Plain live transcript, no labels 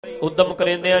ਉਦਮ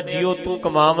ਕਰਿੰਦਿਆਂ ਜਿਉ ਤੂੰ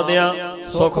ਕਮਾਵਦਿਆਂ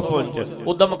ਸੁਖ ਪੁੰਜ।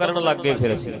 ਉਦਮ ਕਰਨ ਲੱਗ ਗਏ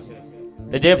ਫਿਰ ਅਸੀਂ,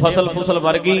 ਤੇ ਜੇ ਫਸਲ ਫੁਸਲ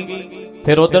ਮਰ ਗਈ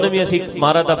ਫਿਰ ਉਦਣ ਵੀ ਅਸੀਂ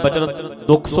ਮਹਾਰਾਜ ਦਾ ਬਚਨ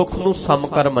ਦੁੱਖ ਸੁੱਖ ਨੂੰ ਸਮ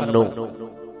ਕਰ ਮੰਨੋ।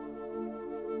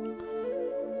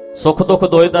 ਸੁੱਖ ਦੁੱਖ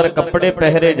ਦੋਏ ਦਰ ਕੱਪੜੇ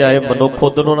ਪਹਿਰੇ ਜਾਏ ਮਨੁੱਖ।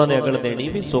 ਉਦਣ ਉਹਨਾਂ ਨੇ ਅਕਲ ਦੇਣੀ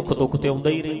ਵੀ ਸੁੱਖ ਦੁੱਖ ਤੇ ਆਉਂਦਾ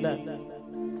ਹੀ ਰਹਿੰਦਾ,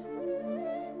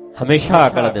 ਹਮੇਸ਼ਾ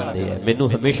ਅਕਲ ਦਿੰਦੇ ਆ ਮੈਨੂੰ,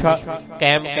 ਹਮੇਸ਼ਾ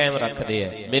ਕਾਇਮ ਰੱਖਦੇ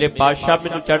ਆ ਮੇਰੇ ਪਾਤਸ਼ਾਹ,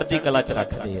 ਮੈਨੂੰ ਚੜ੍ਹਦੀ ਕਲਾ ਚ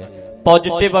ਰੱਖਦੇ ਆ।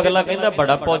 ਪੋਜ਼ਿਟਿਵ, ਅਗਲਾ ਕਹਿੰਦਾ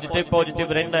ਬੜਾ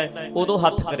ਪੋਜ਼ਿਟਿਵ ਰਹਿਣਾ ਹੈ, ਉਦੋਂ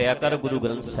ਹੱਥ ਕਰਿਆ ਕਰ ਗੁਰੂ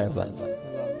ਗ੍ਰੰਥ ਸਾਹਿਬ ਵੱਲ,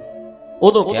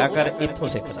 ਉਦੋਂ ਕਿਹਾ ਕਰ ਇੱਥੋਂ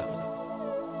ਸਿੱਖਦਾ।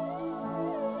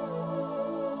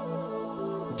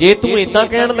 ਜੇ ਤੂੰ ਏਦਾਂ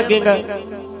ਕਹਿਣ ਲੱਗੇਗਾ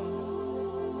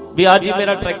ਵੀ ਅੱਜ ਹੀ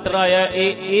ਮੇਰਾ ਟਰੈਕਟਰ ਆਇਆ,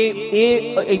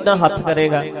 ਇਹ ਏਦਾਂ ਹੱਥ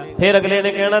ਕਰੇਗਾ, ਫਿਰ ਅਗਲੇ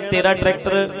ਨੇ ਕਹਿਣਾ ਤੇਰਾ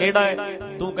ਟਰੈਕਟਰ ਕਿਹੜਾ ਹੈ,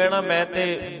 ਤੂੰ ਕਹਿਣਾ ਮੈਂ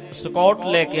ਤੇ ਸਕਾਟ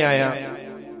ਲੈ ਕੇ ਆਇਆ,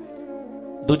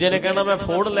 ਦੂਜੇ ਨੇ ਕਹਿਣਾ ਮੈਂ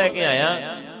ਫੋਰਡ ਲੈ ਕੇ ਆਇਆ,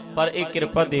 ਪਰ ਇਹ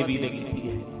ਕਿਰਪਾ ਦੇਵੀ ਨੇ ਕੀਤੀ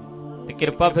ਹੈ। ਤੇ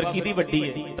ਕਿਰਪਾ ਫਿਰ ਕਿਹਦੀ ਵੱਡੀ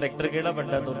ਹੈ, ਟਰੈਕਟਰ ਕਿਹੜਾ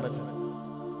ਵੱਡਾ ਦੋਨਾਂ ਚ?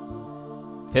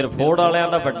 ਫਿਰ ਫੋਰਡ ਵਾਲਿਆਂ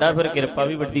ਦਾ ਵੱਡਾ, ਫਿਰ ਕਿਰਪਾ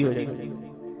ਵੀ ਵੱਡੀ ਹੋ ਜਾਏਗੀ।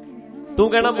 ਤੂੰ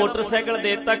ਕਹਿਣਾ ਮੋਟਰਸਾਈਕਲ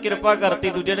ਦੇ ਦਿੱਤਾ, ਕਿਰਪਾ ਕਰਤੀ,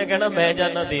 ਦੂਜੇ ਨੇ ਕਹਿਣਾ ਮੈਂ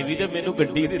ਜਾਨਾ ਦੇਵੀ ਤੇ ਮੈਨੂੰ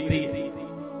ਗੱਡੀ ਦਿੱਤੀ ਹੈ।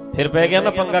 ਫਿਰ ਪੈ ਗਿਆ ਨਾ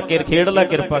ਪੰਗਾ, ਖੇਡ ਲੈ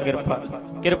ਕਿਰਪਾ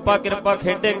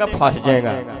ਖੇਡੇਗਾ ਫਸ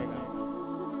ਜਾਏਗਾ।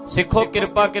 ਸਿੱਖੋ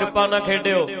ਕਿਰਪਾ ਨਾ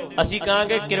ਖੇਡਿਓ। ਅਸੀਂ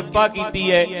ਕਹਾਂਗੇ ਕਿਰਪਾ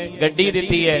ਕੀਤੀ ਹੈ, ਗੱਡੀ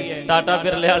ਦਿੱਤੀ ਹੈ, ਟਾਟਾ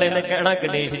ਬਿਰਲੇ ਵਾਲੇ ਨੇ ਕਹਿਣਾ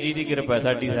ਗਣੇਸ਼ ਜੀ ਦੀ ਕਿਰਪਾ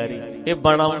ਸਾਡੀ ਸਾਰੀ। ਇਹ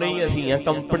ਬਣਾਉਣੇ ਹੀ ਅਸੀਂ ਆ,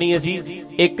 ਕੰਪਨੀ ਅਸੀਂ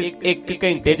ਇੱਕ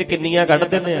ਘੰਟੇ ਚ ਕਿੰਨੀਆਂ ਕੱਢ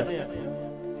ਦਿੰਦੇ ਆ।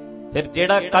 ਫਿਰ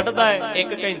ਜਿਹੜਾ ਕੱਢਦਾ ਹੈ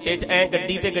 1 ਘੰਟੇ ਚ ਐ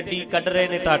ਗੱਡੀ ਤੇ ਗੱਡੀ ਕੱਢ ਰਹੇ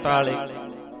ਨੇ ਟਾਟਾ ਵਾਲੇ,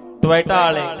 ਟੋਇਟਾ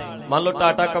ਵਾਲੇ। ਮੰਨ ਲਓ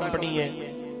ਟਾਟਾ ਕੰਪਨੀ ਹੈ,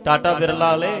 ਟਾਟਾ ਬਿਰਲਾ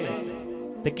ਵਾਲੇ,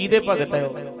 ਤੇ ਕਿਹਦੇ ਭਗਤ ਹੈ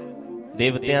ਉਹ?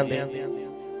 ਦੇਵਤਿਆਂ ਦੇ।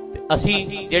 ਤੇ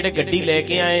ਅਸੀਂ ਜਿਹੜੇ ਗੱਡੀ ਲੈ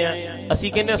ਕੇ ਆਏ ਆ,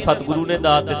 ਅਸੀਂ ਕਹਿੰਦੇ ਸਤਿਗੁਰੂ ਨੇ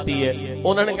ਦਾਤ ਦਿੱਤੀ ਹੈ,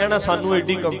 ਉਹਨਾਂ ਨੇ ਕਹਿਣਾ ਸਾਨੂੰ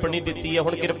ਐਡੀ ਕੰਪਨੀ ਦਿੱਤੀ ਹੈ,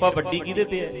 ਹੁਣ ਕਿਰਪਾ ਵੱਡੀ ਕਿਹਦੇ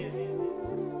ਤੇ ਹੈ?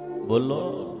 ਬੋਲੋ।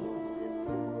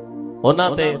 ਉਹਨਾਂ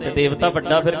ਤੇ ਦੇਵਤਾ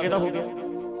ਵੱਡਾ ਫਿਰ ਕਿਹੜਾ ਹੋ ਗਿਆ?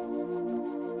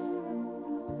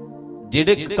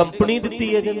 ਜਿਹੜੇ ਕੰਪਨੀ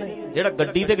ਦਿੱਤੀ ਹੈ, ਜਿਹੜਾ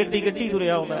ਗੱਡੀ ਤੇ ਗੱਡੀ ਗੱਡੀ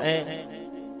ਤੁਰਿਆ ਆਉਂਦਾ, ਐ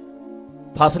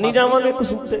ਫਸ ਨਹੀਂ ਜਾਵਾਂਗੇ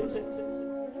ਕਸੂਰ ਤੇ?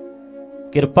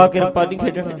 ਕਿਰਪਾ ਨਹੀਂ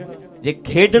ਖੇਡਣਾ। ਜੇ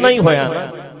ਖੇਡਣਾ ਹੀ ਹੋਇਆ ਨਾ,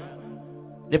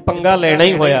 ਜੇ ਪੰਗਾ ਲੈਣਾ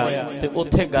ਹੀ ਹੋਇਆ, ਤੇ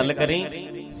ਉੱਥੇ ਗੱਲ ਕਰੀ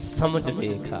ਸਮਝ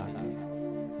ਵੇਖਾ।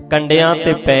 ਕੰਡਿਆਂ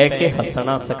ਤੇ ਪੈ ਕੇ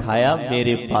ਹੱਸਣਾ ਸਿਖਾਇਆ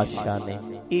ਮੇਰੇ ਪਾਤਸ਼ਾਹ ਨੇ,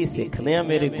 ਇਹ ਸਿੱਖਦੇ ਆ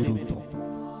ਮੇਰੇ ਗੁਰੂ ਤੋਂ।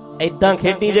 ਏਦਾਂ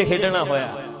ਖੇਡੀ ਜੇ ਖੇਡਣਾ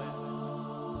ਹੋਇਆ,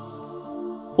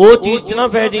 ਉਹ ਚੀਜ਼ ਚ ਨਾ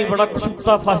ਪੈ ਜੀ, ਬੜਾ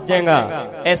ਕਸੂਤਾ ਫਸ ਜਾਏਗਾ।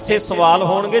 ਐਸੇ ਸਵਾਲ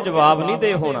ਹੋਣਗੇ ਜਵਾਬ ਨਹੀਂ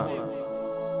ਦੇ ਹੋਣਾ,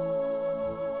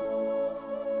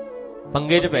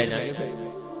 ਪੰਗੇ ਚ ਪੈ ਜਾਣਗੇ।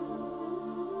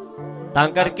 ਤਾਂ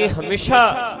ਕਰਕੇ ਹਮੇਸ਼ਾ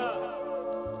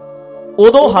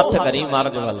ਉਦੋਂ ਹੱਥ ਕਰੀ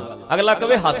ਮਹਾਰਾਜ ਵੱਲ। ਅਗਲਾ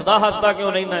ਕਵੇ ਹੱਸਦਾ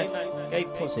ਕਿਉਂ ਰਹਿਣਾ, ਕਿ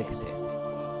ਇੱਥੋਂ ਸਿੱਖਦੇ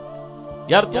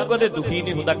ਯਾਰ। ਤੂੰ ਕਦੇ ਦੁਖੀ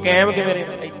ਨਹੀਂ ਹੁੰਦਾ, ਕਾਇਮ ਕਿਵੇਂ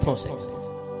ਰਹਿਣਾ? ਇੱਥੋਂ ਸਿੱਖ।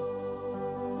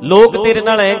 ਲੋਕ ਤੇਰੇ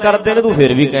ਨਾਲ ਐਂ ਕਰਦੇ ਨੇ, ਤੂੰ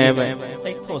ਫਿਰ ਵੀ ਕਾਇਮ ਹੈ,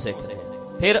 ਇੱਥੋਂ ਸਿੱਖਦੇ।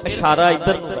 ਫਿਰ ਇਸ਼ਾਰਾ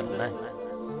ਇੱਧਰ ਨੂੰ ਕਰਨਾ ਹੈ।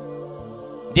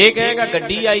 ਜੇ ਕਹੇਗਾ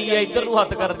ਗੱਡੀ ਆਈ ਹੈ ਇੱਧਰ ਨੂੰ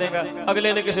ਹੱਥ ਕਰ ਦੇਗਾ,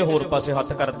 ਅਗਲੇ ਨੇ ਕਿਸੇ ਹੋਰ ਪਾਸੇ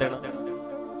ਹੱਥ ਕਰ ਦੇਣਾ,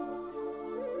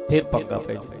 ਫਿਰ ਪੰਗਾ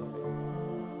ਪੈ ਜਾਵੇ।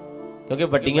 ਕਿਉਂਕਿ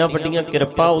ਵੱਡੀਆਂ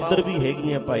ਕਿਰਪਾ ਉਧਰ ਵੀ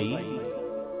ਹੈਗੀਆਂ ਭਾਈ।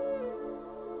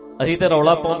 ਅਸੀਂ ਤੇ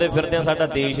ਰੌਲਾ ਪਾਉਂਦੇ ਫਿਰਦੇ ਆ ਸਾਡਾ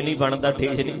ਦੇਸ਼ ਨਹੀਂ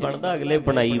ਬਣਦਾ, ਅਗਲੇ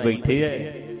ਬਣਾਈ ਬੈਠੇ ਐ।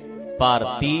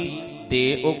 ਭਾਰਤੀ ਤੇ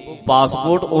ਉਹ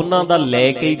ਪਾਸਪੋਰਟ ਉਹਨਾਂ ਦਾ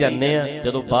ਲੈ ਕੇ ਹੀ ਜਾਂਦੇ ਆ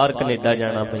ਜਦੋਂ ਬਾਹਰ ਕੈਨੇਡਾ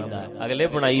ਜਾਣਾ ਪੈਂਦਾ, ਅਗਲੇ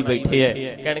ਬਣਾਈ ਬੈਠੇ ਐ।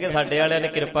 ਕਹਿਣਗੇ ਸਾਡੇ ਵਾਲਿਆਂ ਨੇ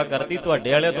ਕਿਰਪਾ ਕਰਤੀ,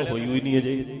 ਤੁਹਾਡੇ ਵਾਲਿਆਂ ਤੋਂ ਹੋਈ ਨਹੀਂ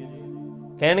ਅਜੇ।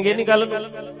 ਕਹਿਣਗੇ ਨਹੀਂ ਗੱਲ ਨੂੰ,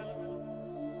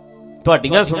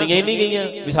 ਤੁਹਾਡੀਆਂ ਸੁਣੀਆਂ ਹੀ ਨਹੀਂ ਗਈਆਂ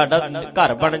ਵੀ ਸਾਡਾ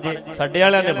ਘਰ ਬਣ ਜੇ। ਸਾਡੇ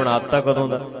ਵਾਲਿਆਂ ਨੇ ਬਣਾ ਦਿੱਤਾ ਕਦੋਂ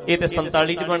ਦਾ? ਇਹ ਤੇ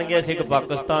 47 ਚ ਬਣ ਗਿਆ ਸੀ। ਇੱਕ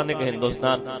ਪਾਕਿਸਤਾਨ, ਇੱਕ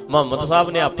ਹਿੰਦੁਸਤਾਨ। ਮੁਹੰਮਦ ਸਾਹਿਬ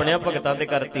ਨੇ ਆਪਣੇ ਭਗਤਾਂ ਤੇ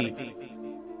ਕਰਤੀ,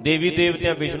 ਦੇਵੀ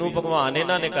ਦੇਵਤਿਆਂ ਵਿਸ਼ਨੂੰ ਭਗਵਾਨ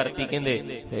ਇਹਨਾਂ ਨੇ ਕਰਤੀ,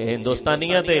 ਕਹਿੰਦੇ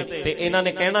ਹਿੰਦੁਸਤਾਨੀਆਂ ਤੇ ਇਹਨਾਂ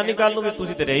ਨੇ ਕਹਿਣਾ ਨਹੀਂ ਕੱਲ ਨੂੰ ਵੀ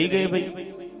ਤੁਸੀਂ ਤੇ ਰਹਿ ਹੀ ਗਏ ਬਈ।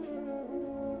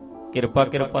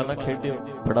 ਕਿਰਪਾ ਨਾ ਖੇਡਿਓ,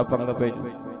 ਬੜਾ ਪੰਗਾ ਪੈ ਜਾਊ।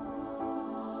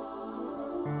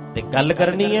 ਤੇ ਗੱਲ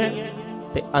ਕਰਨੀ ਹੈ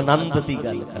ਤੇ ਆਨੰਦ ਦੀ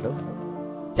ਗੱਲ ਕਰੋ,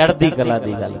 ਚੜ੍ਹਦੀ ਕਲਾ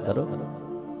ਦੀ ਗੱਲ ਕਰੋ।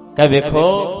 ਕਹ ਵੇਖੋ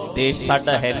ਦੇਸ਼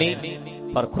ਸਾਡਾ ਹੈ ਨਹੀਂ,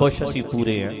 ਪਰ ਖੁਸ਼ ਅਸੀਂ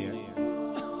ਪੂਰੇ ਆ।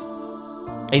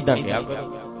 ਏਦਾਂ ਕਿਹਾ ਕਰੋ।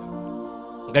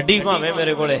 ਗੱਡੀ ਭਾਵੇਂ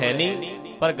ਮੇਰੇ ਕੋਲ ਹੈ ਨਹੀਂ,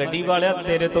 ਪਰ ਗੱਡੀ ਵਾਲਿਆ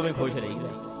ਤੇਰੇ ਤੋਂ ਵੀ ਖੁਸ਼ ਰਹੀ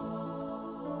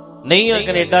ਨਹੀਂ।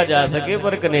 ਕੈਨੇਡਾ ਜਾ ਸਕੇ,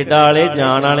 ਪਰ ਕੈਨੇਡਾ ਵਾਲੇ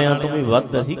ਜਾਣ ਵਾਲਿਆਂ ਤੋਂ ਵੀ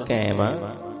ਵੱਧ ਅਸੀਂ ਕਾਇਮ ਆ।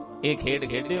 ਇਹ ਖੇਡ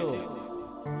ਖੇਡਿਓ,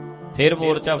 ਫਿਰ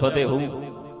ਮੋਰਚਾ ਫਤਿਹ ਹੋਊ।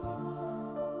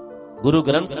 ਗੁਰੂ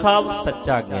ਗ੍ਰੰਥ ਸਾਹਿਬ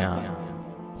ਸੱਚਾ ਗਿਆਨ,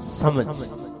 ਸਮਝ,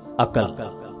 ਅਕਲ,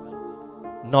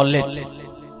 ਨੌਲੇਜ,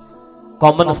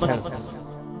 ਕਾਮਨ ਸੈਂਸ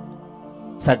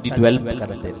ਸਾਡੀ ਡਿਵੈਲਪ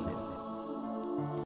ਕਰਦੇ ਨੇ।